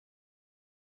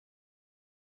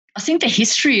I think the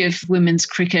history of women's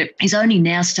cricket is only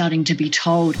now starting to be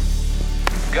told.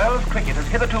 Girls' cricket has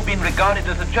hitherto been regarded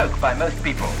as a joke by most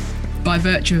people. By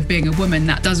virtue of being a woman,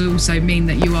 that does also mean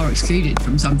that you are excluded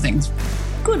from some things.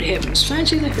 Good heavens,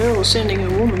 fancy the Herald sending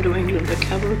a woman to England to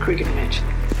cover a cricket match.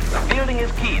 The fielding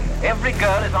is keen. Every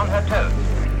girl is on her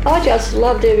toes. I just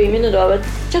loved every minute of it.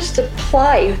 Just to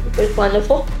play was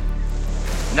wonderful.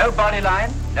 No body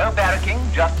line, no barracking,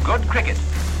 just good cricket.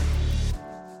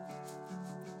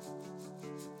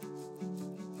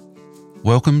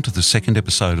 Welcome to the second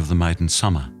episode of The Maiden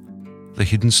Summer, the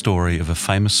hidden story of a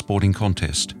famous sporting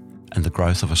contest and the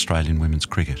growth of Australian women's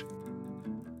cricket.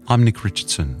 I'm Nick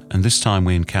Richardson, and this time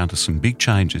we encounter some big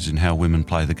changes in how women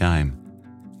play the game.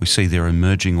 We see their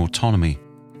emerging autonomy,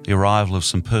 the arrival of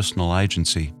some personal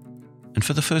agency, and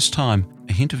for the first time,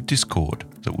 a hint of discord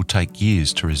that will take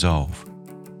years to resolve.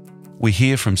 We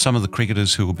hear from some of the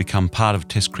cricketers who will become part of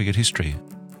Test cricket history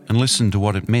and listen to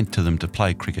what it meant to them to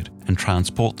play cricket and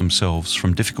transport themselves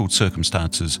from difficult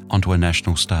circumstances onto a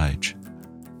national stage.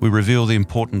 We reveal the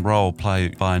important role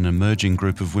played by an emerging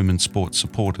group of women's sports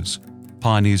supporters,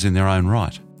 pioneers in their own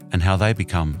right, and how they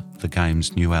become the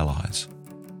game's new allies.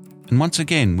 And once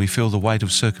again, we feel the weight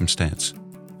of circumstance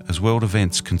as world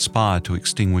events conspire to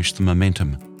extinguish the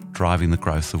momentum driving the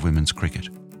growth of women's cricket.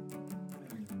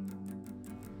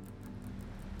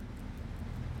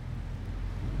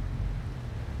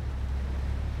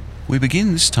 We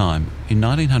begin this time in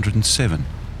 1907.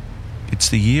 It's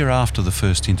the year after the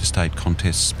first interstate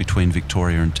contests between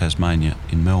Victoria and Tasmania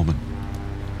in Melbourne.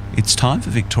 It's time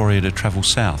for Victoria to travel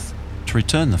south to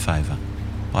return the favour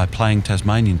by playing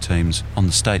Tasmanian teams on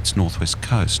the state's northwest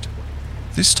coast.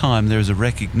 This time there is a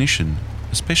recognition,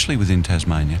 especially within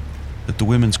Tasmania, that the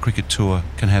Women's Cricket Tour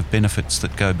can have benefits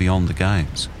that go beyond the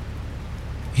games.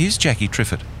 Here's Jackie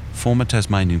Triffitt, former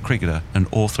Tasmanian cricketer and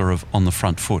author of On the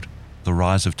Front Foot, The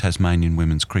Rise of Tasmanian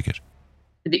Women's Cricket.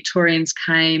 The Victorians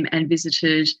came and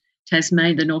visited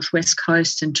Tasmania, the northwest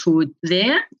coast, and toured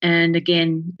there. And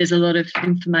again, there's a lot of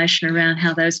information around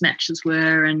how those matches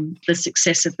were and the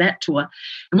success of that tour.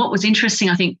 And what was interesting,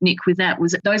 I think, Nick, with that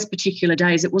was that those particular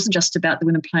days, it wasn't just about the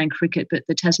women playing cricket, but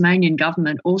the Tasmanian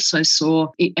government also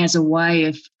saw it as a way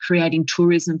of creating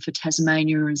tourism for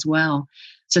Tasmania as well.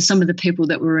 So some of the people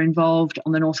that were involved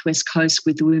on the northwest coast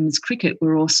with the women's cricket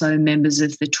were also members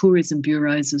of the tourism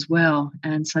bureaus as well.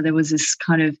 And so there was this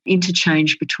kind of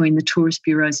interchange between the tourist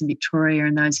bureaus in Victoria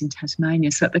and those in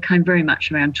Tasmania. So it became very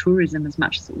much around tourism as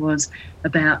much as it was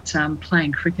about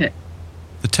playing cricket.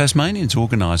 The Tasmanians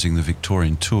organising the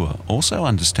Victorian tour also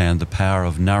understand the power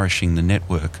of nourishing the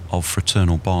network of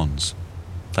fraternal bonds.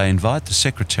 They invite the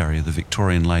secretary of the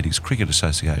Victorian Ladies Cricket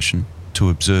Association to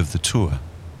observe the tour.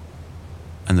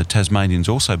 And the Tasmanians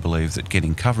also believe that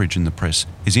getting coverage in the press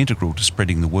is integral to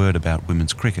spreading the word about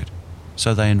women's cricket,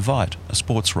 so they invite a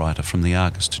sports writer from the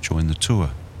Argus to join the tour.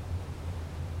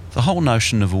 The whole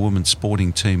notion of a women's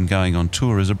sporting team going on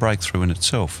tour is a breakthrough in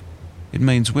itself. It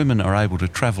means women are able to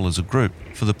travel as a group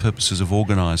for the purposes of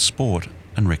organised sport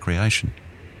and recreation,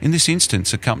 in this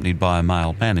instance accompanied by a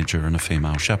male manager and a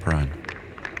female chaperone.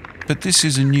 But this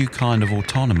is a new kind of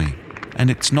autonomy, and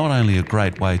it's not only a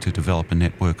great way to develop a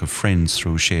network of friends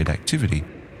through a shared activity,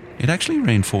 it actually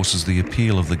reinforces the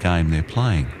appeal of the game they're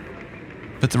playing.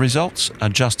 But the results are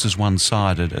just as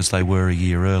one-sided as they were a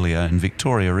year earlier, and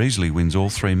Victoria easily wins all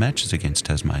 3 matches against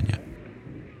Tasmania.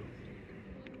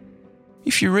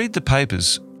 If you read the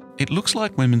papers, it looks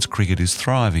like women's cricket is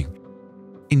thriving.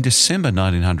 In December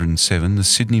 1907, the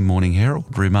Sydney Morning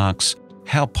Herald remarks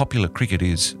how popular cricket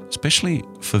is, especially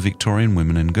for Victorian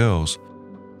women and girls.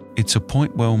 It's a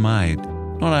point well made.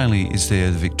 Not only is there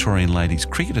the Victorian Ladies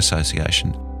Cricket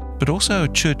Association, but also a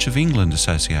Church of England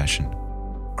Association.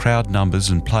 Crowd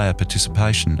numbers and player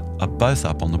participation are both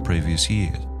up on the previous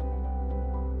year.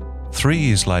 3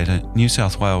 years later, New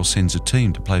South Wales sends a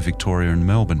team to play Victoria and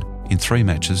Melbourne in 3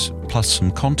 matches, plus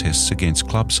some contests against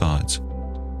club sides.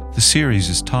 The series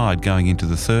is tied going into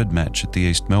the 3rd match at the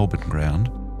East Melbourne ground,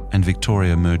 and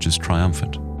Victoria emerges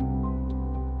triumphant.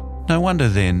 No wonder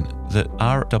then that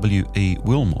R.W.E.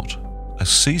 Wilmot, a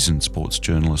seasoned sports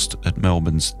journalist at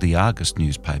Melbourne's The Argus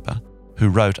newspaper, who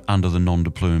wrote under the nom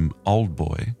de plume Old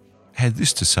Boy, had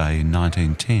this to say in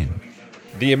 1910.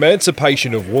 The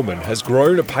emancipation of women has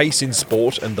grown apace in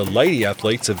sport, and the lady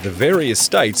athletes of the various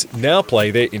states now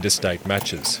play their interstate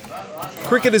matches.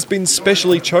 Cricket has been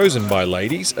specially chosen by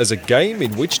ladies as a game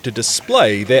in which to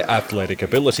display their athletic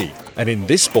ability, and in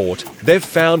this sport, they've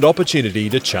found opportunity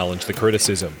to challenge the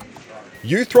criticism.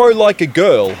 You throw like a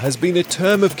girl has been a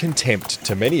term of contempt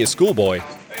to many a schoolboy,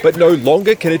 but no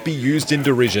longer can it be used in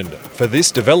derision, for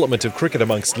this development of cricket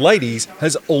amongst ladies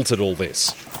has altered all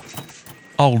this.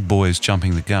 Old boys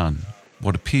jumping the gun,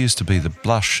 what appears to be the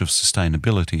blush of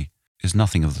sustainability, is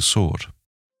nothing of the sort.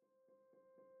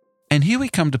 And here we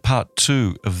come to part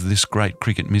 2 of this great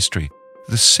cricket mystery,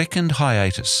 the second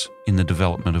hiatus in the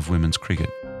development of women's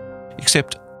cricket.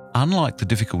 Except, unlike the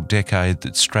difficult decade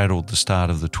that straddled the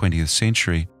start of the 20th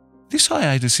century, this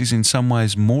hiatus is in some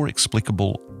ways more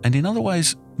explicable and in other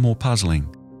ways more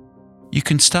puzzling. You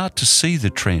can start to see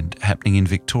the trend happening in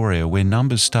Victoria, where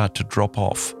numbers start to drop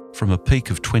off from a peak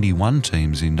of 21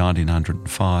 teams in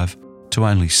 1905 to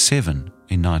only 7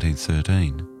 in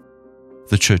 1913.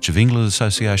 The Church of England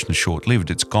Association is short-lived,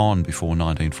 it's gone before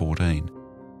 1914.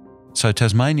 So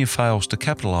Tasmania fails to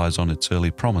capitalise on its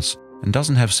early promise and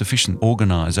doesn't have sufficient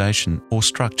organisation or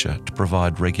structure to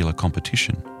provide regular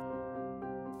competition.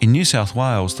 In New South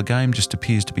Wales, the game just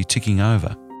appears to be ticking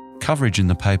over. Coverage in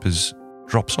the papers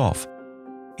drops off.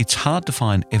 It's hard to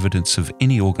find evidence of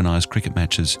any organised cricket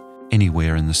matches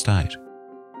anywhere in the state.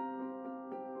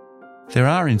 There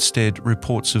are instead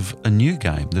reports of a new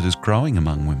game that is growing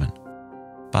among women: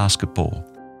 basketball,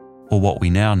 or what we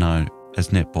now know as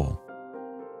netball.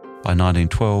 By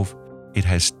 1912, it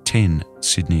has 10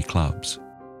 Sydney clubs.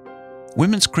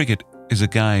 Women's cricket is a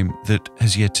game that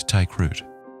has yet to take root.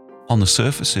 On the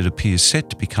surface, it appears set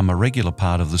to become a regular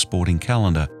part of the sporting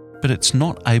calendar, but it's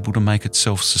not able to make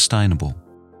itself sustainable.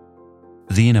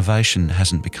 The innovation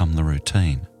hasn't become the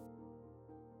routine.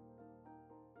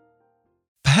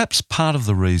 Perhaps part of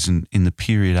the reason in the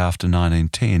period after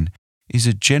 1910 is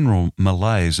a general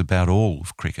malaise about all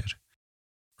of cricket.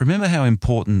 Remember how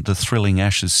important the thrilling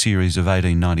Ashes series of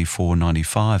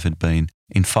 1894-95 had been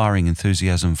in firing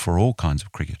enthusiasm for all kinds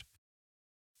of cricket.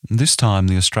 This time,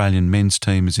 the Australian men's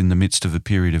team is in the midst of a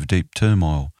period of deep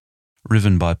turmoil,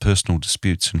 riven by personal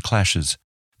disputes and clashes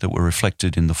that were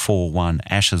reflected in the 4-1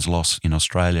 Ashes loss in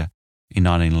Australia in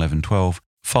 1911-12,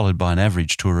 followed by an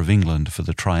average tour of England for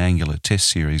the triangular Test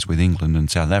series with England and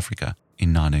South Africa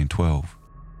in 1912.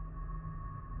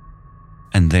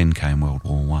 And then came World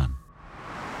War I.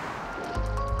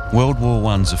 World War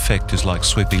I's effect is like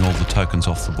sweeping all the tokens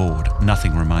off the board.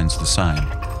 Nothing remains the same.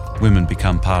 Women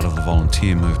become part of the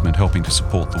volunteer movement, helping to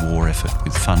support the war effort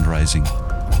with fundraising,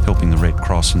 helping the Red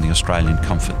Cross and the Australian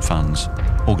Comfort Funds.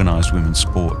 Organised women's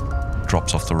sport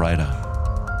drops off the radar.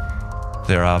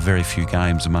 There are very few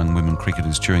games among women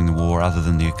cricketers during the war other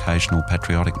than the occasional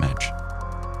patriotic match.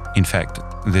 In fact,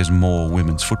 there's more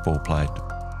women's football played,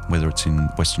 whether it's in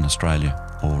Western Australia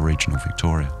or regional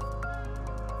Victoria.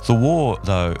 The war,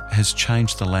 though, has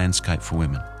changed the landscape for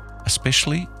women,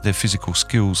 especially their physical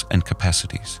skills and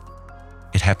capacities.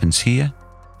 It happens here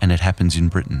and it happens in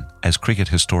Britain, as cricket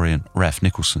historian Raf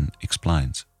Nicholson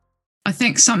explains. I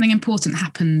think something important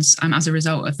happens as a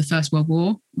result of the First World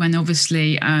War, when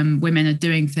obviously women are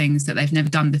doing things that they've never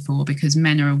done before because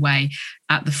men are away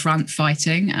at the front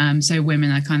fighting. So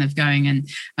women are kind of going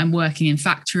and working in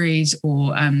factories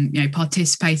or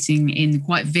participating in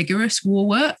quite vigorous war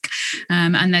work.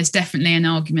 And there's definitely an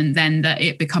argument then that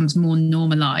it becomes more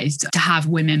normalised to have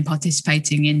women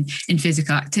participating in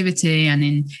physical activity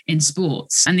and in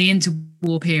sports. And the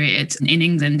interwar period in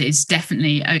England is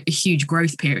definitely a huge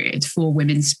growth period for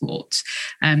women's sport.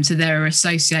 So there are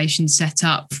associations set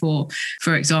up for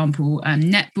example,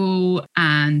 netball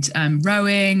and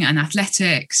rowing and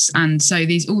athletics. And so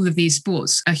all of these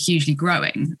sports are hugely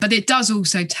growing. But it does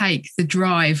also take the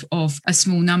drive of a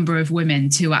small number of women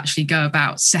to actually go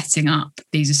about setting up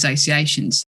these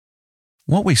associations.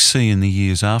 What we see in the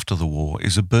years after the war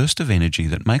is a burst of energy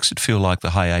that makes it feel like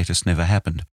the hiatus never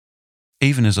happened,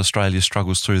 even as Australia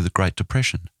struggles through the Great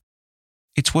Depression.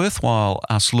 It's worthwhile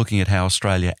us looking at how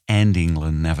Australia and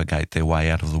England navigate their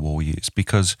way out of the war years,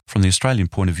 because from the Australian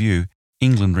point of view,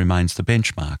 England remains the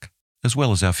benchmark, as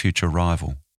well as our future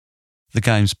rival. The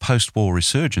game's post-war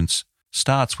resurgence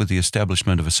starts with the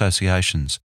establishment of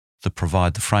associations that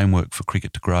provide the framework for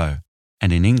cricket to grow,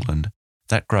 and in England,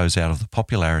 that grows out of the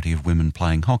popularity of women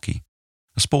playing hockey,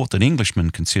 a sport that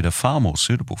Englishmen consider far more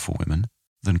suitable for women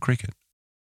than cricket.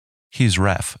 Here's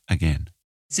Raf again.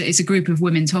 It's a group of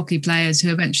women's hockey players who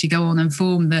eventually go on and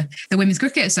form the Women's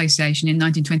Cricket Association in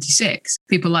 1926.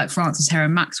 People like Frances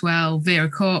Heron-Maxwell, Vera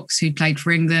Cox, who'd played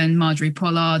for England, Marjorie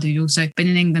Pollard, who'd also been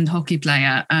an England hockey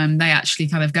player. They actually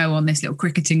kind of go on this little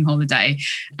cricketing holiday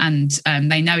and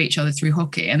they know each other through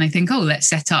hockey. And they think, let's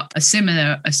set up a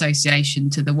similar association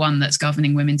to the one that's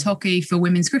governing women's hockey for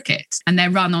women's cricket. And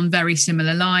they're run on very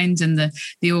similar lines and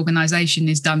the organisation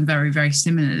is done very, very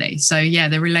similarly. So, yeah,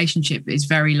 the relationship is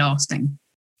very lasting.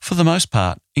 For the most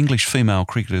part, English female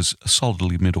cricketers are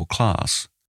solidly middle class.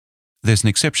 There's an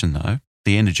exception, though,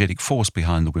 the energetic force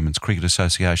behind the Women's Cricket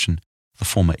Association, the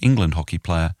former England hockey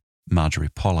player, Marjorie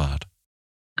Pollard.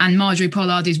 And Marjorie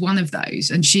Pollard is one of those.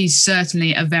 And she's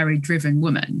certainly a very driven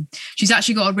woman. She's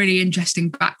actually got a really interesting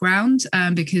background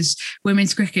because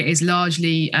women's cricket is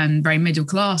largely very middle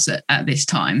class at this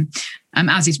time.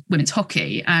 As is women's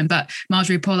hockey. But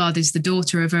Marjorie Pollard is the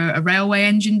daughter of a railway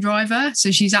engine driver.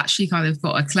 So she's actually kind of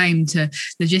got a claim to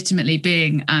legitimately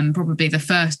being probably the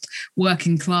first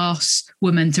working class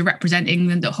woman to represent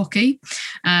England at hockey.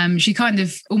 She kind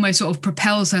of almost sort of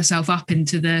propels herself up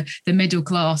into the middle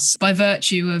class by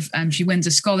virtue of she wins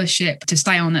a scholarship to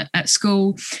stay on at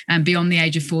school beyond the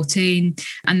age of 14.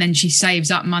 And then she saves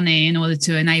up money in order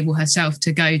to enable herself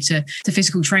to go to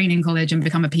physical training college and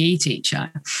become a PE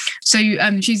teacher. So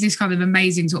she's this kind of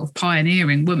amazing sort of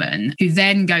pioneering woman who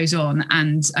then goes on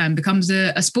and becomes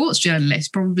a sports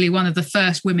journalist, probably one of the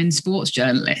first women sports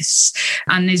journalists,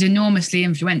 and is enormously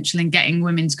influential in getting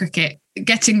women's cricket,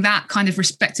 getting that kind of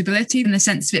respectability in the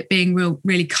sense of it being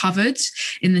really covered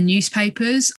in the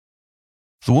newspapers.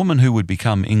 The woman who would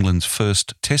become England's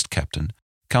first Test captain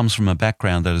comes from a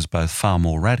background that is both far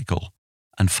more radical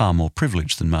and far more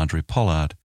privileged than Marjorie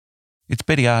Pollard. It's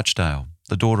Betty Archdale,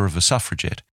 the daughter of a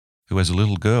suffragette, who as a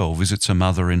little girl visits her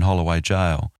mother in Holloway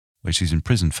Jail, where she's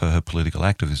imprisoned for her political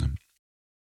activism.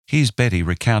 Here's Betty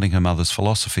recounting her mother's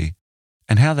philosophy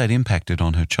and how that impacted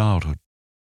on her childhood.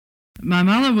 My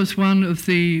mother was one of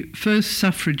the first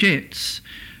suffragettes,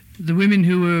 the women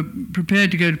who were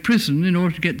prepared to go to prison in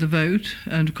order to get the vote.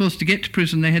 And of course, to get to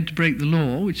prison, they had to break the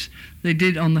law, which they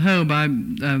did on the whole by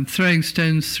throwing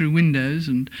stones through windows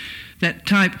and that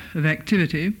type of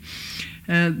activity.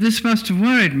 This must have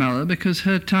worried Mother because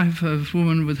her type of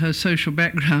woman with her social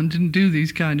background didn't do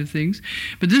these kind of things.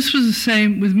 But this was the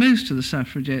same with most of the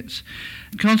suffragettes.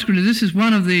 Consequently, this is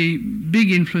one of the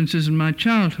big influences in my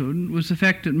childhood, was the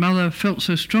fact that Mother felt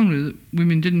so strongly that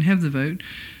women didn't have the vote.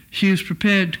 She was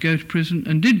prepared to go to prison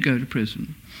and did go to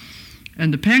prison.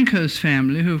 And the Pankhurst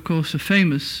family, who of course are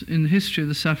famous in the history of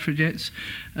the suffragettes,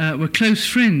 were close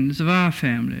friends of our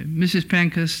family. Mrs.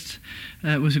 Pankhurst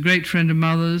was a great friend of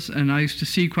Mother's, and I used to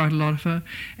see quite a lot of her.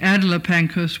 Adela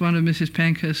Pankhurst, one of Mrs.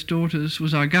 Pankhurst's daughters,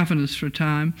 was our governess for a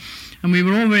time, and we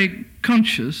were all very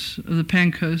conscious of the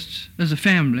Pankhursts as a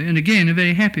family, and again, a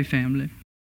very happy family.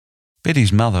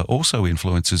 Betty's mother also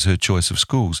influences her choice of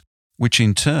schools, which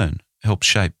in turn helped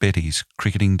shape Betty's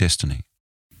cricketing destiny.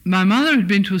 My mother had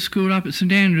been to a school up at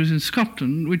St Andrews in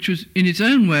Scotland, which was, in its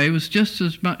own way, was just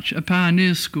as much a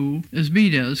pioneer school as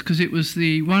Bedales, because it was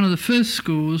one of the first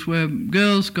schools where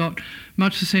girls got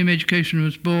much the same education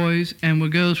as boys and where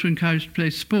girls were encouraged to play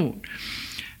sport.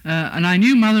 And I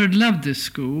knew Mother had loved this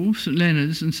school, St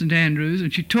Leonard's and St Andrews,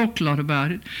 and she talked a lot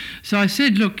about it. So I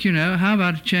said, look, how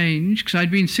about a change? Because I'd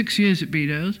been 6 years at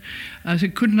Bedales. I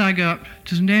said, couldn't I go up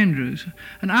to St Andrews?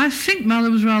 And I think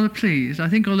Mother was rather pleased. I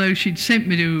think although she'd sent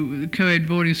me to the co-ed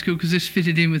boarding school because this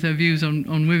fitted in with her views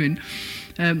on women,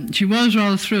 she was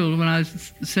rather thrilled when I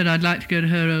said I'd like to go to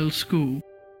her old school.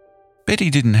 Betty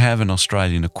didn't have an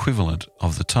Australian equivalent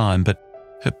of the time, but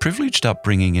her privileged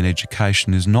upbringing in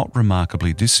education is not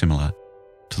remarkably dissimilar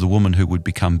to the woman who would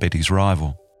become Betty's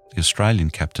rival, the Australian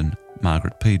captain,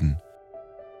 Margaret Peden.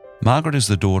 Margaret is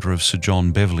the daughter of Sir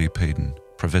John Beverley Peden,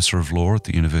 Professor of Law at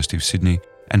the University of Sydney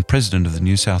and President of the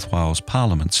New South Wales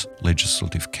Parliament's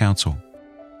Legislative Council.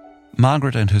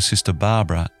 Margaret and her sister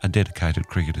Barbara are dedicated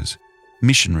cricketers,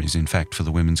 missionaries in fact for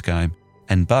the women's game,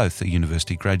 and both are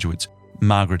university graduates,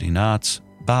 Margaret in arts,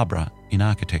 Barbara in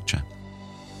architecture.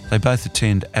 They both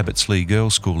attend Abbotsleigh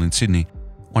Girls' School in Sydney,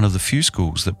 one of the few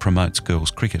schools that promotes girls'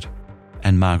 cricket,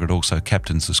 and Margaret also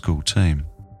captains the school team.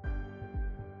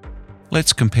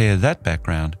 Let's compare that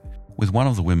background with one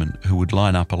of the women who would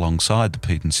line up alongside the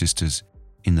Peden sisters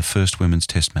in the first women's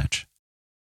test match,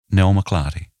 Nell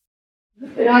McLarty.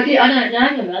 But I don't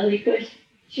know my mother because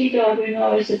she died when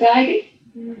I was a baby.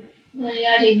 Only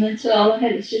 18 months old. I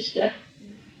had a sister.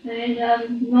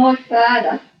 And my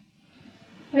father,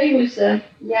 he was the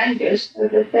youngest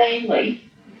of the family,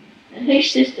 and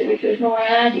his sister, which was my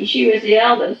auntie, she was the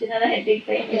eldest. They had big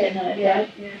families in those days.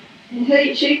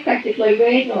 And she practically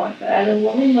reared my father.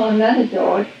 Well, when my mother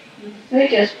died, he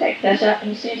just packed us up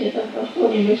and sent us, I was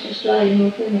born in Western Australia,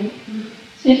 North England,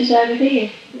 sent us over here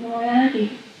to my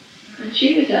auntie. And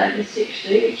she was over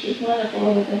 60, which was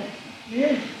wonderful of her.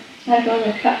 Take on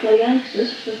a couple of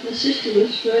youngsters, but the sister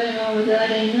was 3 and I was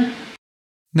 18.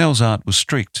 Nell's aunt was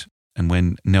strict, and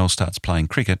when Nell starts playing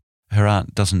cricket, her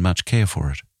aunt doesn't much care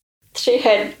for it. She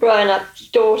had grown-up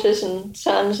daughters and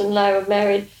sons and they were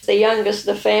married. The youngest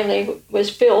of the family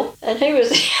was Bill, and he was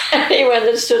the only one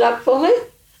that stood up for me.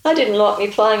 They didn't like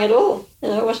me playing at all.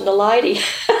 I wasn't a lady.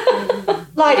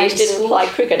 Ladies didn't play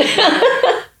cricket.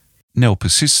 Nell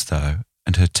persists though,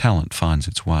 and her talent finds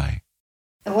its way.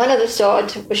 And one of the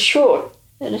sides was short,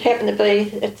 and it happened to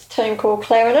be a team called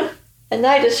Clarendon, and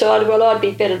they decided, well, I'd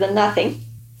be better than nothing,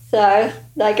 so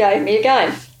they gave me a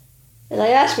game. And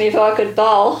they asked me if I could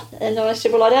bowl, and I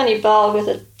said, well, I'd only bowl with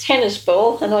a tennis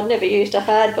ball, and I'd never used a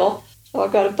hard ball, so I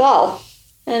got a bowl,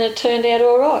 and it turned out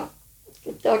all right.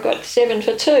 I got 7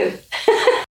 for 2.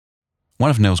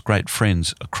 One of Nell's great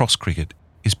friends across cricket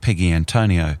is Peggy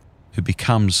Antonio, who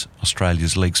becomes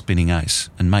Australia's leg-spinning ace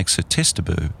and makes her Test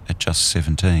debut at just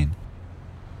 17.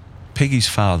 Peggy's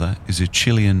father is a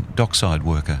Chilean dockside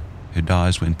worker who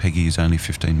dies when Peggy is only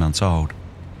 15 months old.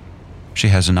 She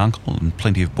has an uncle and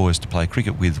plenty of boys to play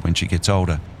cricket with when she gets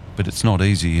older, but it's not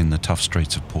easy in the tough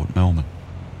streets of Port Melbourne.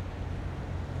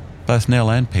 Both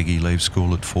Nell and Peggy leave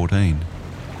school at 14.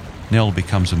 Nell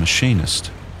becomes a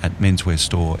machinist at menswear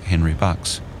store Henry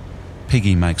Bucks.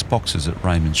 Peggy makes boxes at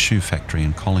Raymond's shoe factory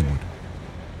in Collingwood.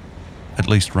 At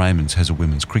least Raymond's has a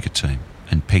women's cricket team,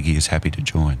 and Peggy is happy to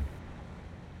join.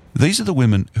 These are the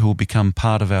women who will become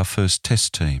part of our first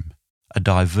Test team, a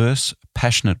diverse,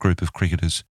 passionate group of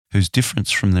cricketers whose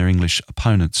difference from their English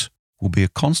opponents will be a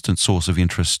constant source of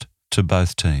interest to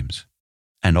both teams,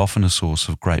 and often a source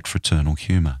of great fraternal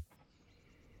humour.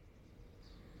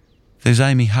 There's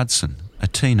Amy Hudson, a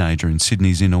teenager in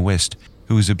Sydney's inner west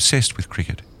who is obsessed with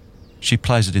cricket. She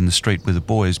plays it in the street with the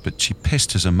boys, but she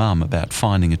pesters her mum about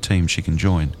finding a team she can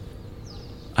join.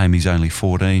 Amy's only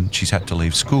 14, she's had to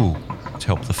leave school to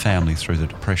help the family through the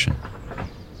depression.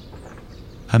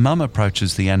 Her mum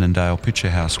approaches the Annandale Picture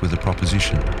House with a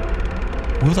proposition.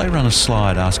 Will they run a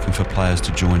slide asking for players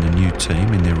to join a new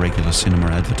team in their regular cinema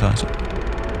advertising?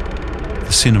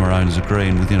 The cinema owners agree,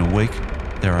 and within a week,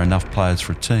 there are enough players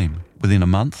for a team. Within a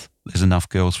month, there's enough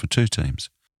girls for 2 teams.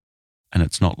 And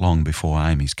it's not long before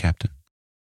Amy's captain.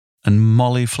 And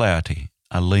Molly Flaherty,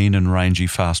 a lean and rangy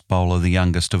fast bowler, the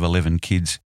youngest of 11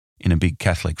 kids in a big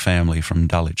Catholic family from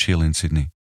Dulwich Hill in Sydney.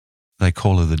 They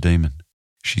call her the Demon.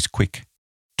 She's quick,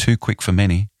 too quick for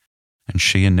many, and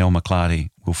she and Nell McLarty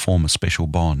will form a special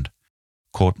bond.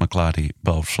 Court McLarty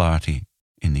bowled Flaherty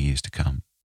in the years to come.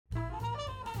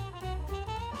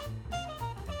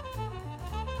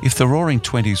 If the Roaring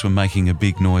Twenties were making a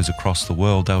big noise across the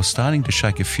world, they were starting to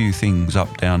shake a few things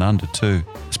up down under too,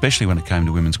 especially when it came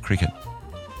to women's cricket.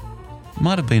 It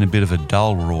might have been a bit of a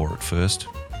dull roar at first,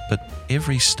 but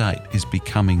every state is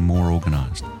becoming more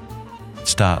organised. It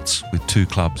starts with 2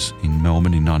 clubs in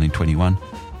Melbourne in 1921,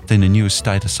 then a new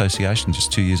state association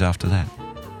just 2 years after that.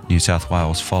 New South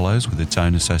Wales follows with its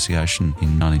own association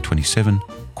in 1927,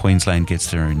 Queensland gets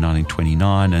there in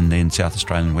 1929, and then South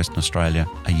Australia and Western Australia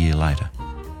a year later.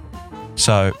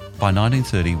 So, by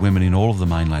 1930, women in all of the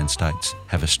mainland states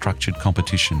have a structured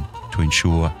competition to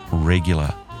ensure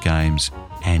regular games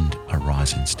and a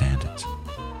rise in standards.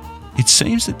 It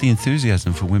seems that the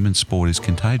enthusiasm for women's sport is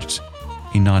contagious.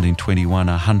 In 1921,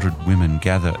 100 women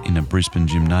gather in a Brisbane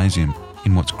gymnasium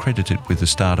in what's credited with the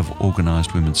start of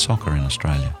organised women's soccer in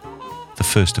Australia. The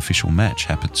first official match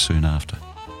happened soon after.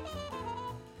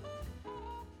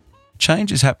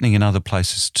 Change is happening in other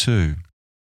places too.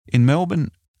 In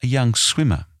Melbourne, a young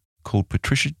swimmer called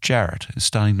Patricia Jarrett is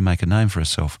starting to make a name for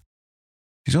herself.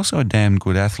 She's also a damn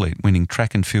good athlete, winning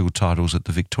track and field titles at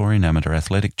the Victorian Amateur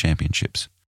Athletic Championships.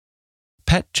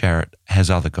 Pat Jarrett has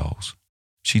other goals.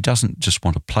 She doesn't just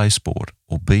want to play sport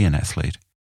or be an athlete.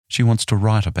 She wants to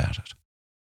write about it.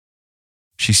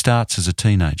 She starts as a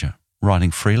teenager,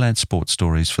 writing freelance sports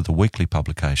stories for the weekly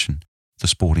publication, The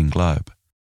Sporting Globe.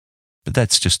 But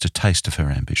that's just a taste of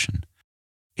her ambition.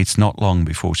 It's not long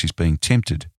before she's being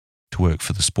tempted to work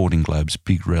for the Sporting Globe's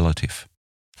big relative,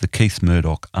 the Keith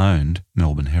Murdoch-owned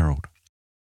Melbourne Herald.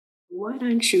 Why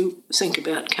don't you think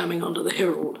about coming onto the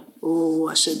Herald? Oh,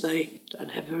 I said, they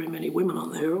don't have very many women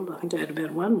on the Herald. I think they had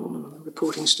about 1 woman on the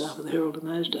reporting staff of the Herald in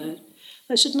those days.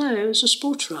 They said, no, as a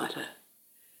sports writer.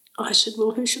 I said,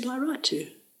 well, who should I write to?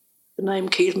 The name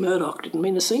Keith Murdoch didn't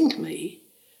mean a thing to me,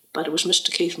 but it was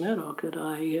Mr. Keith Murdoch that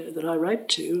I wrote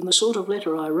to, and the sort of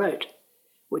letter I wrote,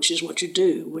 which is what you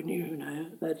do when you know,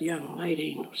 that young,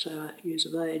 18 or so years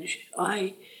of age,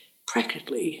 I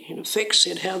practically, in effect,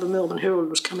 said how the Melbourne Herald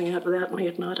was coming out without me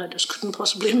at night. I just couldn't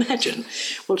possibly imagine.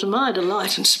 Well, to my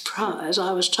delight and surprise,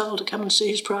 I was told to come and see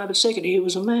his private secretary, who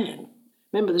was a man.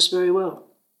 Remember this very well.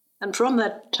 And from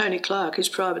that Tony Clark, his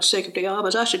private secretary, I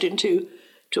was ushered into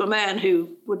a man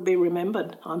who would be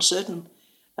remembered, I'm certain,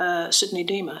 Sidney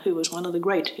Deemer, who was one of the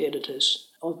great editors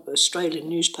of Australian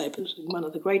newspapers, and one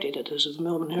of the great editors of the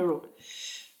Melbourne Herald.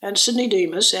 And Sidney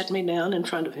Deemer sat me down in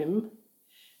front of him,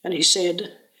 and he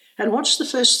said, and what's the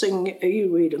first thing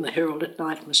you read in the Herald at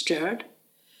night, Miss Jarrett?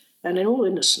 And in all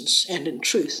innocence and in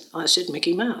truth, I said,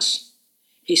 Mickey Mouse.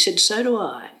 He said, so do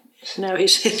I. Now, he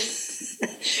said,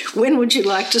 when would you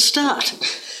like to start?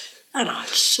 And I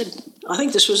said, I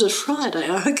think this was a Friday.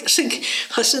 I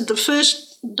said the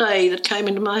first day that came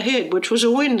into my head, which was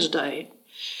a Wednesday.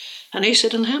 And he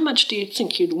said, and how much do you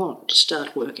think you'd want to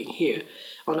start working here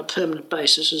on a permanent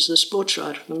basis as the sports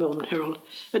writer for the Melbourne Herald?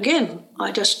 Again,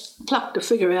 I just plucked a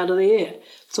figure out of the air.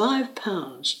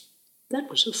 £5. That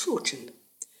was a fortune.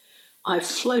 I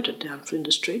floated down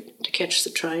Flinders Street to catch the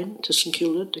train to St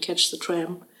Kilda, to catch the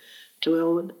tram to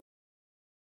Elwood.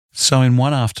 So in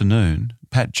one afternoon,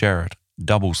 Pat Jarrett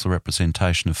doubles the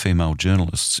representation of female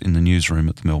journalists in the newsroom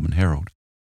at the Melbourne Herald.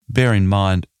 Bear in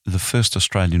mind, the first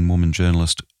Australian woman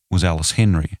journalist was Alice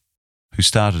Henry, who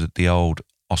started at the old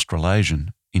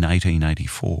Australasian in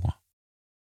 1884.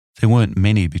 There weren't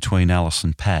many between Alice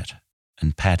and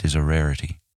Pat is a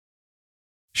rarity.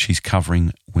 She's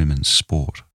covering women's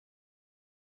sport.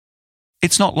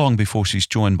 It's not long before she's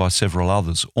joined by several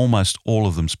others, almost all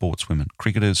of them sportswomen,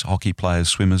 cricketers, hockey players,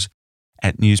 swimmers,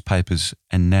 at newspapers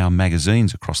and now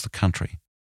magazines across the country.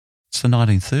 It's the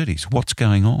 1930s. What's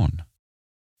going on?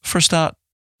 For a start,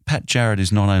 Pat Jarrett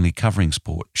is not only covering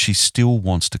sport, she still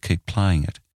wants to keep playing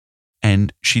it.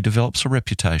 And she develops a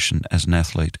reputation as an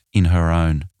athlete in her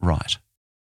own right.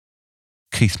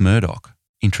 Keith Murdoch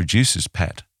introduces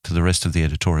Pat to the rest of the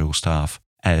editorial staff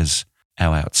as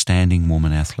our outstanding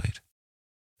woman athlete.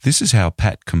 This is how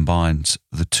Pat combines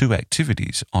the two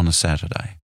activities on a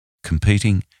Saturday,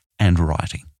 competing and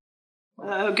writing.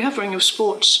 Covering of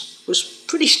sports was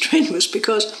pretty strenuous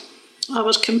because I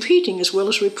was competing as well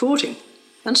as reporting.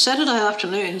 And Saturday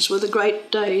afternoons were the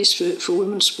great days for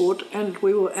women's sport, and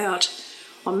we were out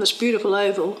on this beautiful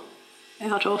oval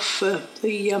out off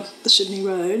the Sydney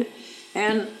Road,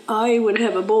 and I would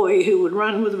have a boy who would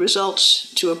run with the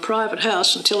results to a private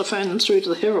house and telephone them through to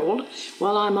the Herald,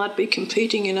 while I might be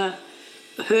competing in a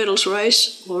hurdles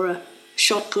race or a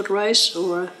shot put race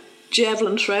or a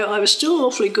javelin throw. I was still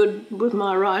awfully good with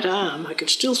my right arm. I could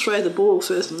still throw the ball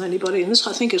further than anybody, and this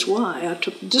I think is why I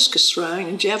took discus throwing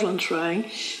and javelin throwing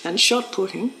and shot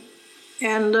putting.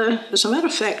 And as a matter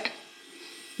of fact,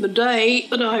 the day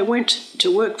that I went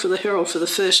to work for the Herald for the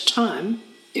first time,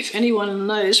 if anyone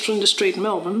knows Flinders Street,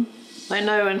 Melbourne, they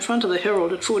know in front of the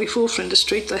Herald at 44 Flinders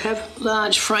Street they have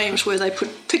large frames where they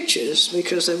put pictures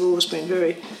because they've always been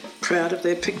very proud of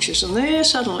their pictures. And there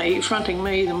suddenly, fronting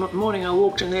me the morning I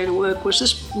walked in there to work, was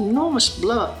this enormous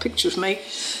blow-up picture of me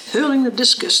hurling the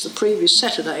discus the previous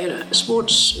Saturday at a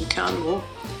sports carnival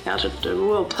out at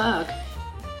Royal Park.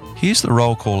 Here's the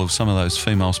roll call of some of those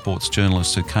female sports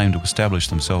journalists who came to establish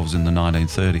themselves in the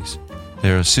 1930s.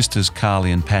 There are sisters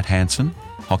Carly and Pat Hanson,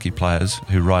 hockey players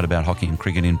who write about hockey and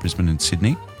cricket in Brisbane and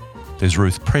Sydney. There's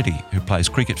Ruth Preddy, who plays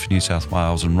cricket for New South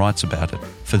Wales and writes about it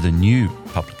for the new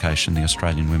publication, the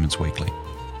Australian Women's Weekly.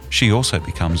 She also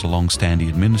becomes a long-standing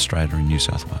administrator in New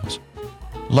South Wales.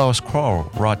 Lois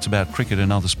Crowell writes about cricket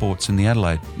and other sports in the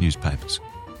Adelaide newspapers.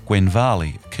 Gwen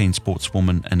Varley, a keen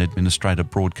sportswoman and administrator,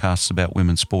 broadcasts about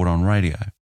women's sport on radio.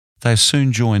 They are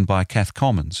soon joined by Kath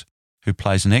Commons, who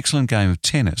plays an excellent game of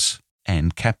tennis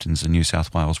and captains the New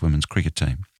South Wales women's cricket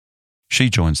team. She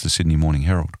joins the Sydney Morning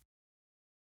Herald.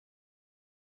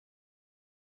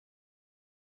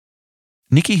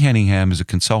 Nikki Henningham is a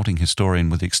consulting historian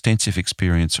with extensive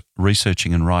experience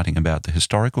researching and writing about the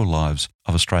historical lives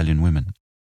of Australian women.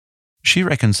 She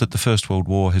reckons that the First World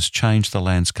War has changed the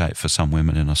landscape for some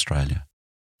women in Australia.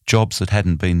 Jobs that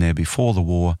hadn't been there before the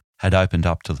war had opened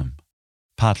up to them,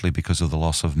 partly because of the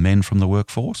loss of men from the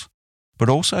workforce, but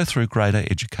also through greater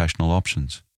educational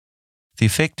options. The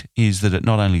effect is that it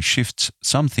not only shifts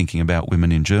some thinking about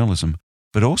women in journalism,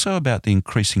 but also about the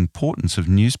increasing importance of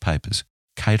newspapers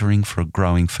catering for a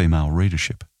growing female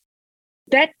readership.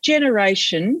 That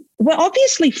generation were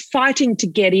obviously fighting to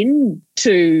get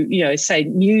into, say,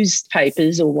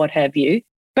 newspapers or what have you.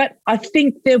 But I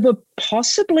think there were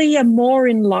possibly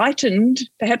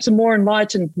perhaps a more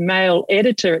enlightened male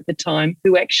editor at the time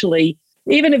who actually,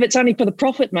 even if it's only for the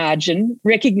profit margin,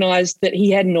 recognised that he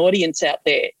had an audience out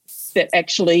there that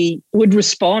actually would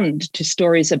respond to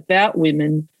stories about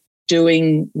women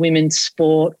doing women's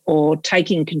sport or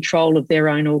taking control of their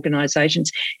own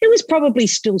organisations. It was probably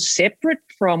still separate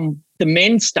from the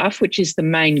men's stuff, which is the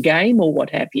main game or what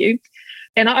have you.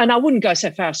 And I wouldn't go so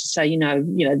far as to say,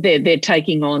 they're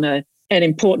taking on an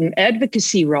important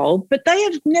advocacy role, but they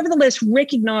have nevertheless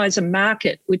recognised a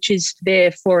market which is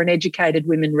there for an educated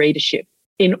women readership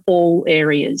in all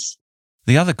areas.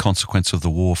 The other consequence of the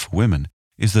war for women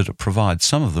is that it provides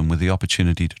some of them with the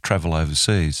opportunity to travel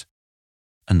overseas,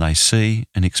 and they see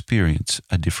and experience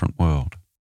a different world.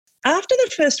 After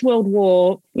the First World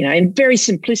War, in very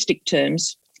simplistic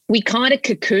terms, we kind of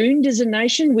cocooned as a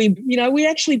nation. We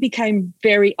actually became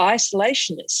very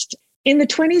isolationist. In the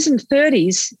 20s and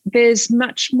 30s, there's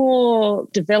much more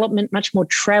development, much more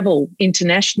travel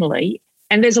internationally.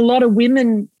 And there's a lot of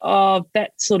women of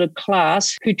that sort of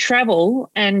class who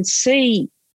travel and see,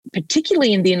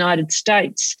 particularly in the United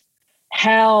States,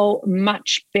 how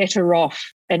much better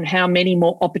off and how many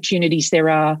more opportunities there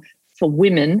are for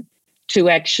women to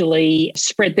actually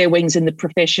spread their wings in the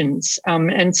professions.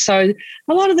 And so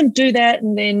a lot of them do that,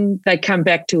 and then they come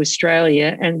back to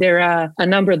Australia, and there are a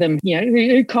number of them,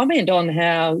 who comment on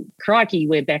how, crikey,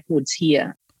 we're backwards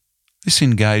here. This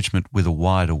engagement with a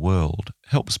wider world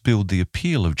helps build the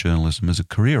appeal of journalism as a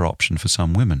career option for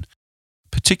some women,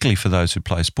 particularly for those who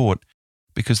play sport,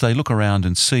 because they look around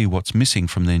and see what's missing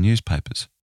from their newspapers.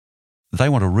 They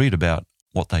want to read about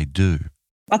what they do.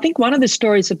 I think one of the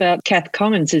stories about Kath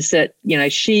Commons is that,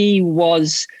 she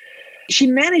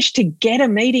managed to get a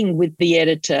meeting with the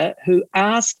editor who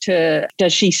asked her,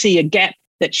 does she see a gap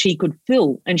that she could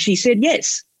fill? And she said,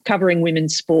 yes, covering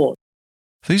women's sport.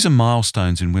 These are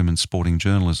milestones in women's sporting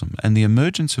journalism, and the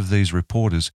emergence of these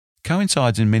reporters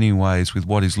coincides in many ways with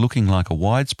what is looking like a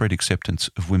widespread acceptance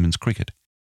of women's cricket.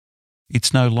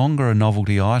 It's no longer a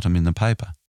novelty item in the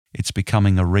paper. It's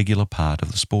becoming a regular part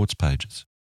of the sports pages.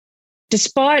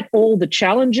 Despite all the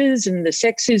challenges and the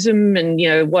sexism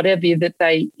and, whatever that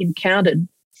they encountered,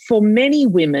 for many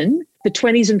women, the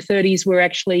 20s and 30s were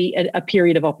actually a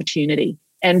period of opportunity.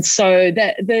 And so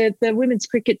that the women's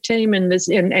cricket team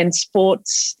and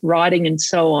sports writing and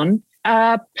so on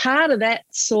are part of that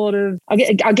sort of,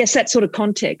 I guess, that sort of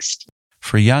context.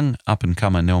 For a young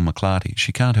up-and-comer Nell McClarty,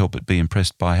 she can't help but be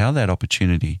impressed by how that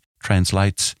opportunity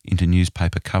translates into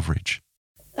newspaper coverage.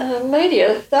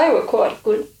 Media, they were quite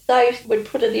good. They would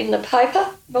put it in the paper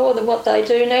more than what they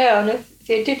do now. And if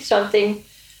you did something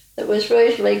that was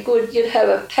reasonably good, you'd have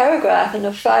a paragraph and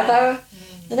a photo,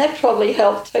 and that probably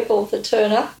helped people to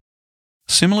turn up.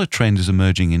 A similar trend is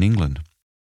emerging in England.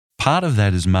 Part of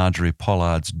that is Marjorie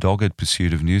Pollard's dogged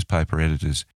pursuit of newspaper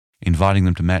editors, inviting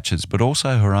them to matches, but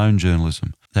also her own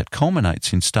journalism that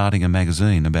culminates in starting a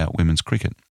magazine about women's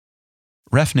cricket.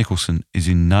 Raf Nicholson is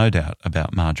in no doubt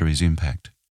about Marjorie's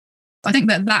impact. I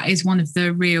think that is one of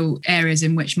the real areas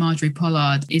in which Marjorie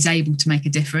Pollard is able to make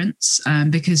a difference,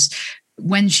 because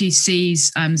when she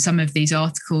sees some of these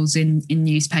articles in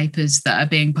newspapers that are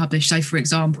being published, so for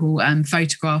example,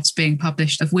 photographs being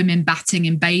published of women batting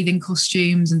in bathing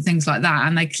costumes and things like that,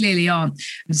 and they clearly aren't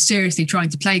seriously trying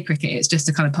to play cricket, it's just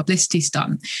a kind of publicity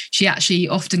stunt. She actually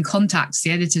often contacts the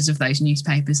editors of those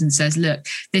newspapers and says, look,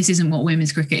 this isn't what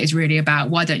women's cricket is really about.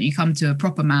 Why don't you come to a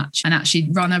proper match and actually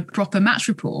run a proper match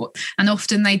report? And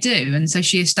often they do. And so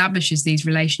she establishes these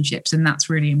relationships, and that's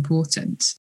really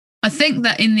important. I think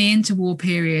that in the interwar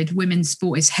period, women's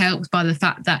sport is helped by the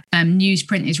fact that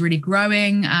newsprint is really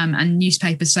growing and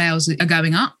newspaper sales are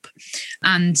going up.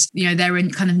 And, there are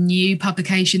kind of new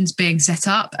publications being set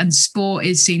up, and sport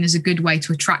is seen as a good way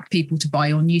to attract people to buy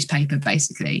your newspaper,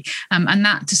 basically. And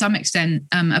that, to some extent,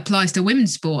 applies to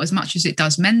women's sport as much as it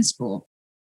does men's sport.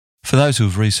 For those who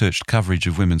have researched coverage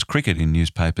of women's cricket in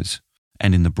newspapers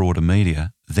and in the broader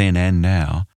media, then and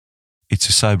now, it's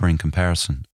a sobering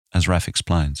comparison, as Raf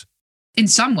explains. In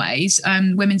some ways,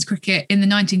 women's cricket in the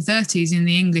 1930s in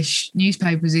the English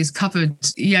newspapers is covered,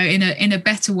 in a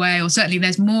better way, or certainly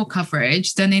there's more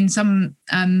coverage than in some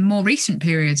more recent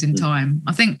periods in time.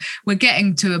 I think we're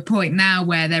getting to a point now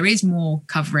where there is more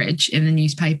coverage in the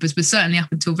newspapers, but certainly up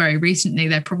until very recently,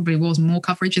 there probably was more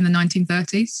coverage in the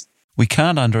 1930s. We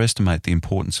can't underestimate the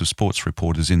importance of sports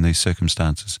reporters in these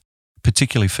circumstances,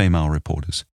 particularly female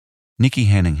reporters. Nikki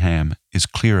Henningham is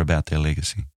clear about their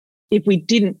legacy. If we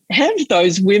didn't have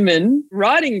those women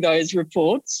writing those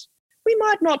reports, we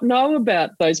might not know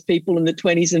about those people in the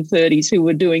 20s and 30s who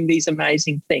were doing these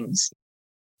amazing things.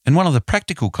 And one of the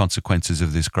practical consequences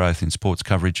of this growth in sports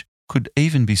coverage could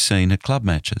even be seen at club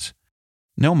matches.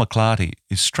 Nell McClarty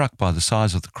is struck by the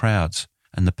size of the crowds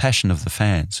and the passion of the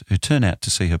fans who turn out to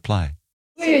see her play.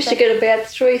 We used to get about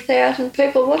 3,000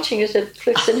 people watching us at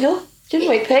Clifton Hill, didn't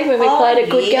we, Peg, when we played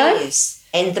a good game?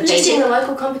 And just in the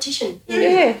local competition.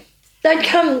 Yeah.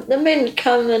 The men would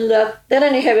come and they'd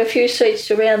only have a few seats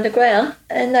around the ground,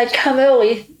 and they'd come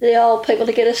early, the old people,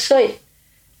 to get a seat,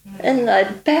 and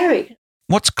they'd barrack.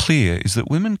 What's clear is that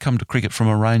women come to cricket from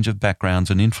a range of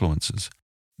backgrounds and influences.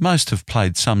 Most have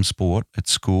played some sport at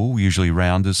school, usually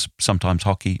rounders, sometimes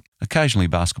hockey, occasionally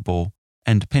basketball,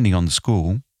 and depending on the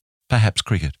school, perhaps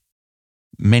cricket.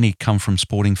 Many come from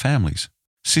sporting families.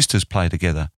 Sisters play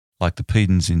together, like the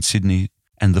Pedens in Sydney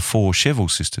and the 4 Cheval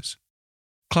sisters.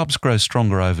 Clubs grow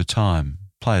stronger over time,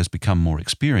 players become more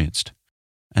experienced.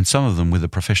 and some of them with a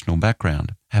professional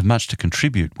background, have much to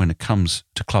contribute when it comes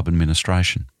to club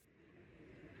administration.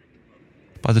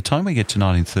 By the time we get to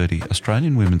 1930,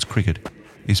 Australian women's cricket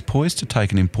is poised to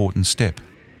take an important step.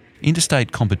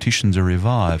 Interstate competitions are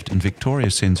revived and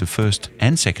Victoria sends a first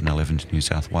and second 11 to New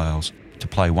South Wales to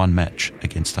play one match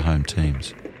against the home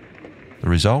teams. The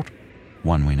result?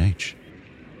 One win each.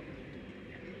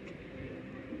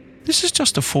 This is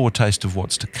just a foretaste of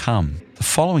what's to come. The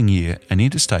following year, an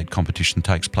interstate competition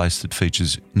takes place that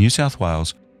features New South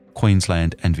Wales,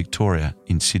 Queensland and Victoria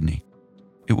in Sydney.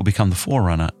 It will become the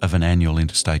forerunner of an annual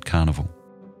interstate carnival.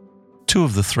 2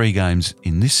 of the 3 games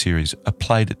in this series are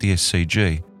played at the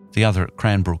SCG, the other at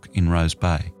Cranbrook in Rose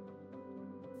Bay.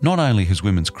 Not only has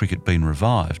women's cricket been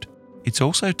revived, it's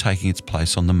also taking its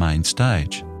place on the main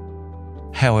stage.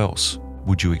 How else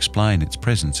would you explain its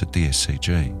presence at the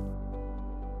SCG?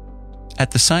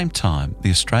 At the same time,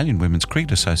 the Australian Women's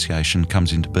Cricket Association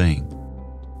comes into being.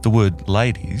 The word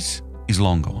ladies is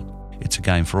long gone. It's a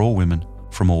game for all women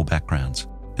from all backgrounds,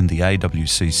 and the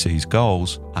AWCC's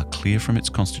goals are clear from its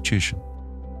constitution.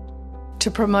 To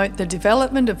promote the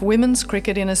development of women's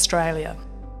cricket in Australia,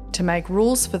 to make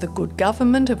rules for the good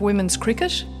government of women's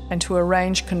cricket, and to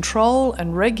arrange control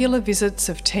and regular visits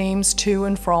of teams to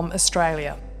and from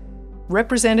Australia.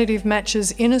 Representative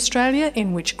matches in Australia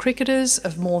in which cricketers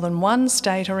of more than one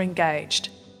state are engaged,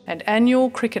 and annual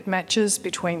cricket matches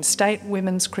between state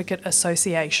women's cricket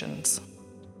associations.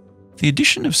 The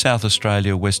addition of South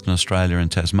Australia, Western Australia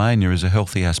and Tasmania is a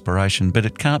healthy aspiration, but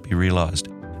it can't be realised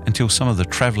until some of the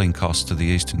travelling costs to the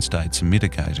eastern states are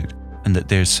mitigated and that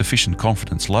there is sufficient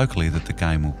confidence locally that the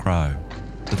game will grow.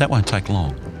 But that won't take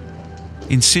long.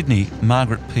 In Sydney,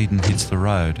 Margaret Peden hits the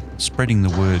road, spreading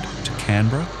the word to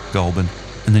Canberra, Goulburn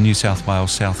and the New South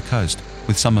Wales South Coast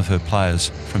with some of her players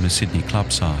from a Sydney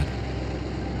club side.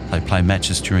 They play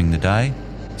matches during the day,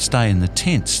 stay in the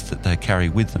tents that they carry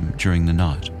with them during the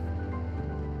night.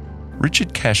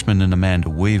 Richard Cashman and Amanda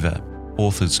Weaver,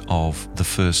 authors of The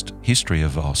First History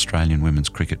of Australian Women's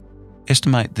Cricket,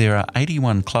 estimate there are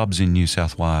 81 clubs in New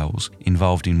South Wales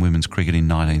involved in women's cricket in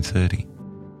 1930.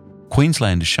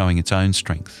 Queensland is showing its own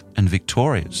strength, and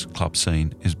Victoria's club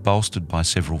scene is bolstered by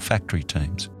several factory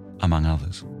teams, among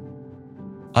others.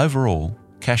 Overall,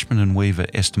 Cashman and Weaver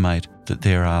estimate that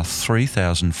there are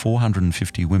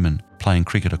 3,450 women playing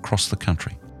cricket across the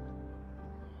country.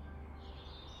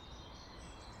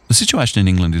 The situation in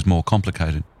England is more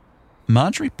complicated.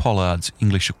 Marjorie Pollard's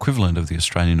English equivalent of the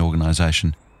Australian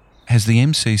organisation has the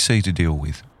MCC to deal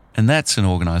with, and that's an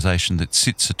organisation that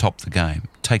sits atop the game,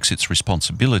 takes its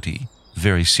responsibility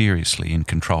very seriously in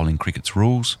controlling cricket's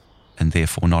rules, and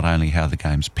therefore not only how the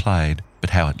game's played, but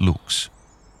how it looks.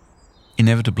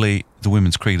 Inevitably, the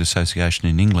Women's Cricket Association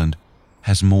in England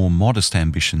has more modest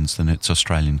ambitions than its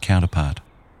Australian counterpart.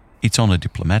 It's on a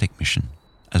diplomatic mission,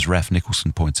 as Raf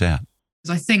Nicholson points out.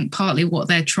 I think partly what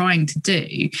they're trying to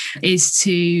do is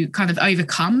to kind of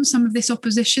overcome some of this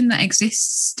opposition that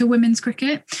exists to women's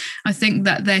cricket. I think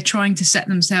that they're trying to set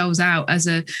themselves out as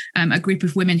a group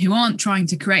of women who aren't trying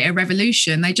to create a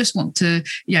revolution. They just want to,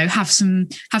 have some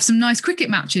nice cricket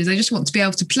matches. They just want to be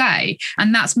able to play,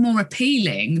 and that's more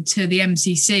appealing to the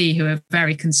MCC, who are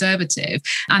very conservative.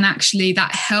 And actually,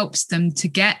 that helps them to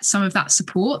get some of that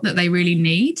support that they really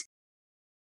need.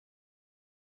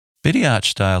 Betty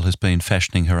Archdale has been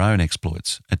fashioning her own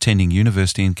exploits, attending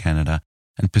university in Canada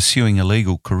and pursuing a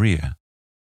legal career.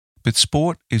 But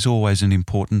sport is always an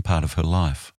important part of her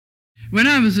life. When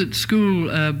I was at school,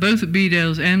 both at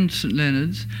Bedales and St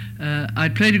Leonard's,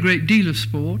 I'd played a great deal of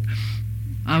sport.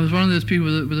 I was one of those people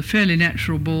with a fairly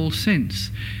natural ball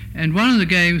sense. And one of the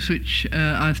games which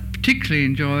I particularly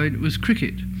enjoyed was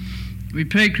cricket. We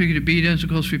played cricket at Bedales, of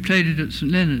course we played it at St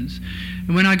Leonard's.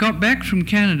 And when I got back from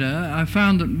Canada, I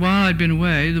found that while I'd been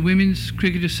away, the Women's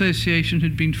Cricket Association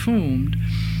had been formed.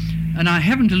 And I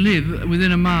happened to live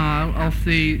within a mile of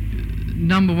the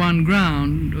number 1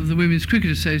 ground of the Women's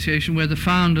Cricket Association, where the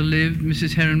founder lived,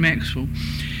 Mrs. Heron Maxwell.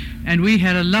 And we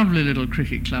had a lovely little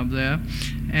cricket club there.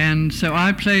 And so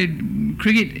I played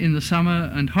cricket in the summer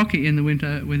and hockey in the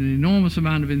winter with an enormous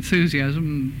amount of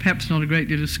enthusiasm, perhaps not a great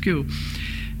deal of skill.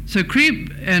 So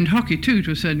cricket and hockey too,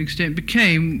 to a certain extent,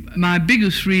 became my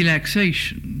biggest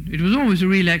relaxation. It was always a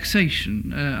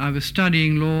relaxation. I was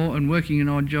studying law and working in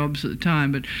odd jobs at the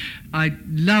time, but I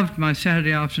loved my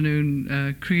Saturday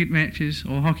afternoon cricket matches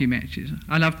or hockey matches.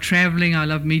 I loved travelling, I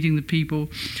loved meeting the people.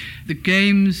 The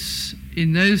games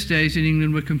in those days in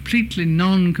England were completely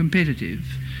non-competitive.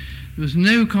 There There was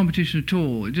no competition at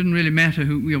all. It didn't really matter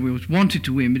who we wanted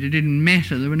to win, but it didn't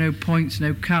matter. There were no points,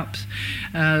 no cups.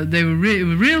 They were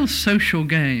real social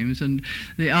games, and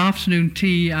the afternoon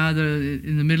tea, either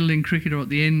in the middle in cricket or at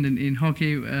the end in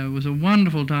hockey, was a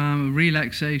wonderful time of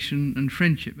relaxation and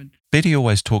friendship. Betty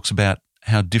always talks about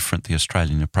how different the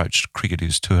Australian approach to cricket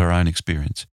is to her own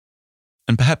experience.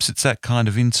 And perhaps it's that kind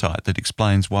of insight that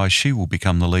explains why she will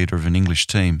become the leader of an English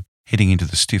team heading into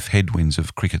the stiff headwinds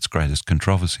of cricket's greatest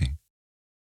controversy.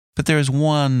 But there is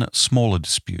one smaller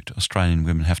dispute Australian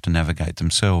women have to navigate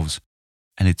themselves,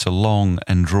 and it's a long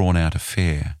and drawn-out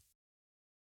affair.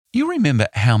 You remember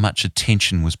how much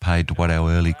attention was paid to what our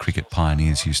early cricket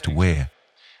pioneers used to wear?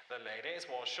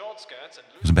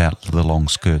 It was about the long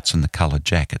skirts and the coloured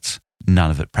jackets,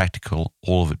 none of it practical,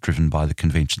 all of it driven by the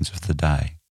conventions of the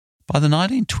day. By the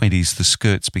 1920s, the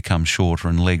skirts become shorter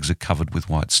and legs are covered with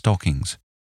white stockings.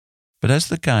 But as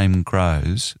the game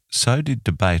grows, so did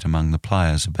debate among the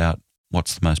players about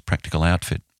what's the most practical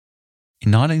outfit.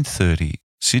 In 1930,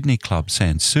 Sydney club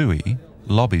Sansui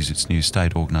lobbies its new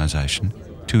state organisation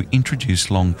to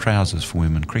introduce long trousers for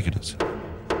women cricketers.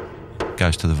 It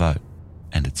goes to the vote,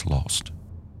 and it's lost.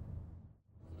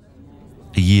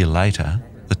 A year later,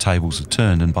 the tables are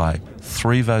turned, and by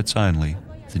 3 votes only,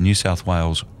 the New South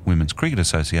Wales Women's Cricket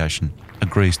Association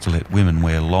agrees to let women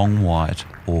wear long white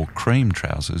or cream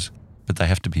trousers, but they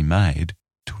have to be made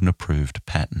to an approved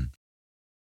pattern.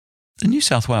 The New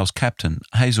South Wales captain,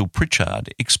 Hazel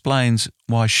Pritchard, explains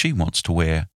why she wants to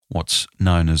wear what's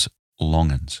known as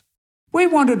longans. We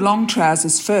wanted long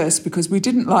trousers first because we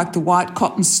didn't like the white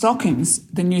cotton stockings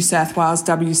the New South Wales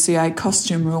WCA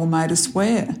costume rule made us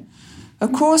wear.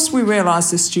 Of course, we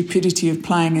realised the stupidity of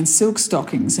playing in silk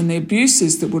stockings and the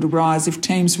abuses that would arise if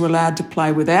teams were allowed to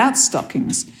play without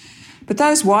stockings. But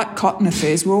those white cotton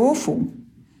affairs were awful.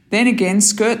 Then again,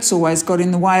 skirts always got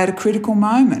in the way at a critical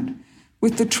moment.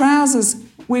 With the trousers,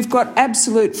 we've got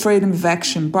absolute freedom of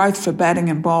action, both for batting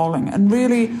and bowling, and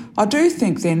really, I do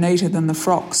think they're neater than the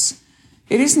frocks.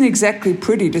 It isn't exactly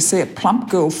pretty to see a plump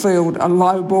girl field a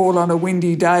low ball on a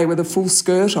windy day with a full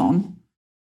skirt on.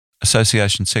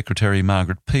 Association Secretary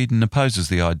Margaret Peden opposes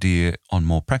the idea on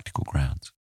more practical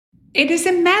grounds. It is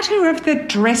a matter of the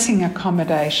dressing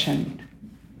accommodation.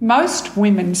 Most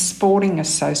women's sporting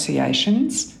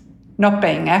associations, not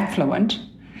being affluent,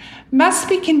 must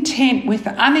be content with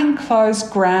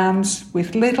unenclosed grounds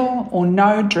with little or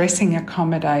no dressing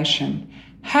accommodation.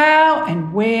 How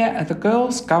and where are the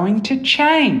girls going to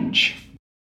change?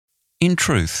 In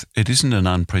truth, it isn't an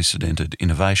unprecedented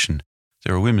innovation.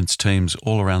 There are women's teams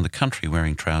all around the country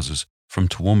wearing trousers, from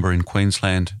Toowoomba in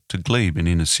Queensland to Glebe in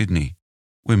inner Sydney.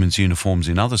 Women's uniforms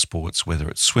in other sports, whether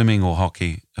it's swimming or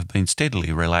hockey, have been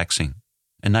steadily relaxing,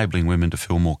 enabling women to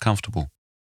feel more comfortable.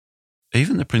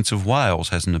 Even the Prince of Wales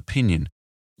has an opinion,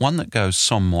 one that goes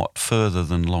somewhat further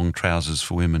than long trousers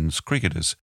for women's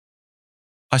cricketers.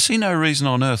 "I see no reason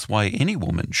on earth why any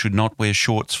woman should not wear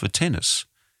shorts for tennis,"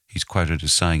 he's quoted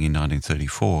as saying in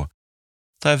 1934.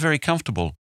 "They are very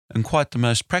comfortable and quite the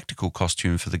most practical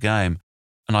costume for the game,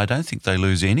 and I don't think they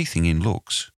lose anything in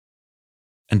looks."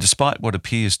 And despite what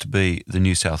appears to be the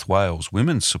New South Wales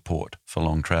women's support for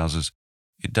long trousers,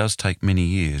 it does take many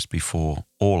years before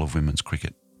all of women's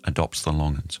cricket adopts the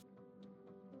longans.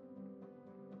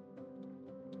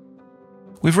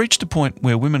 We've reached a point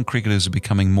where women cricketers are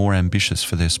becoming more ambitious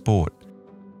for their sport.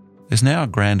 There's now a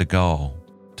grander goal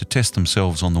to test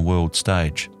themselves on the world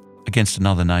stage against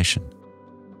another nation,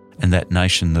 and that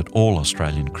nation that all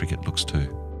Australian cricket looks to,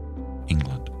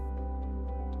 England.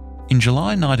 In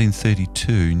July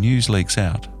 1932, news leaks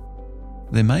out.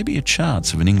 There may be a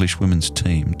chance of an English women's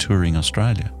team touring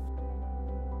Australia.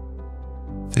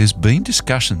 There's been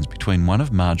discussions between one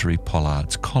of Marjorie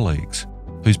Pollard's colleagues,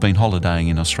 who's been holidaying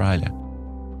in Australia.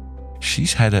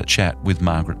 She's had a chat with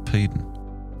Margaret Peden,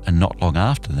 and not long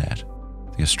after that,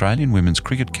 the Australian Women's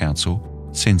Cricket Council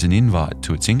sends an invite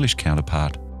to its English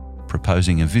counterpart,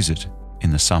 proposing a visit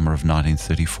in the summer of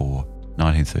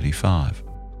 1934-1935.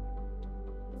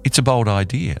 It's a bold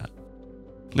idea.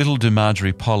 Little do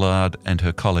Marjorie Pollard and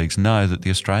her colleagues know that the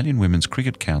Australian Women's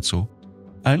Cricket Council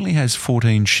only has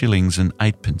 14 shillings and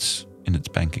 8 in its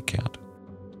bank account.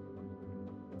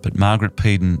 But Margaret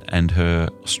Peden and her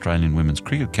Australian Women's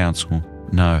Cricket Council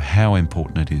know how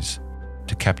important it is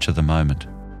to capture the moment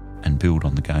and build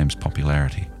on the game's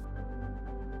popularity.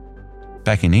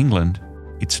 Back in England,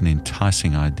 it's an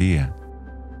enticing idea.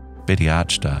 Betty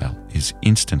Archdale is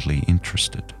instantly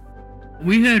interested.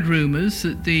 We heard rumours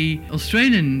that the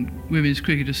Australian Women's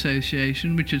Cricket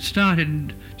Association, which had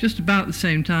started just about the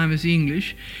same time as the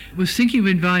English, was thinking of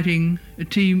inviting a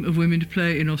team of women to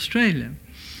play in Australia.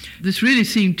 This really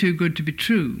seemed too good to be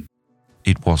true.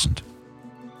 it wasn't.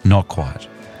 Not quite.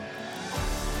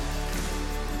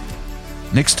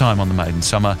 Next time on The Maiden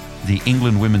Summer, the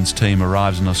England women's team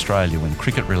arrives in Australia when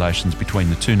cricket relations between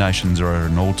the two nations are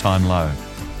at an all-time low.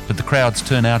 But the crowds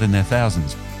turn out in their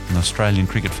thousands, and Australian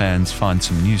cricket fans find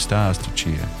some new stars to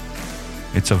cheer.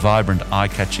 It's a vibrant,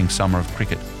 eye-catching summer of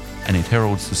cricket, and it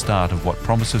heralds the start of what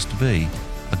promises to be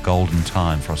a golden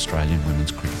time for Australian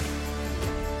women's cricket.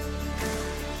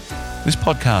 This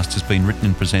podcast has been written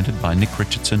and presented by Nick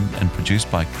Richardson and produced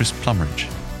by Chris Plumridge.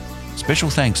 Special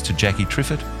thanks to Jackie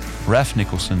Triffett, Raf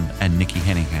Nicholson and Nikki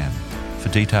Henningham. For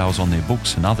details on their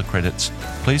books and other credits,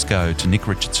 please go to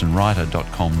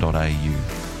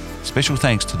nickrichardsonwriter.com.au. Special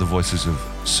thanks to the voices of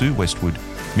Sue Westwood,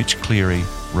 Mitch Cleary,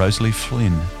 Rosalie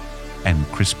Flynn and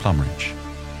Chris Plumridge.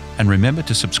 And remember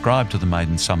to subscribe to The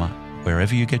Maiden Summer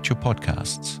wherever you get your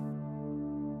podcasts.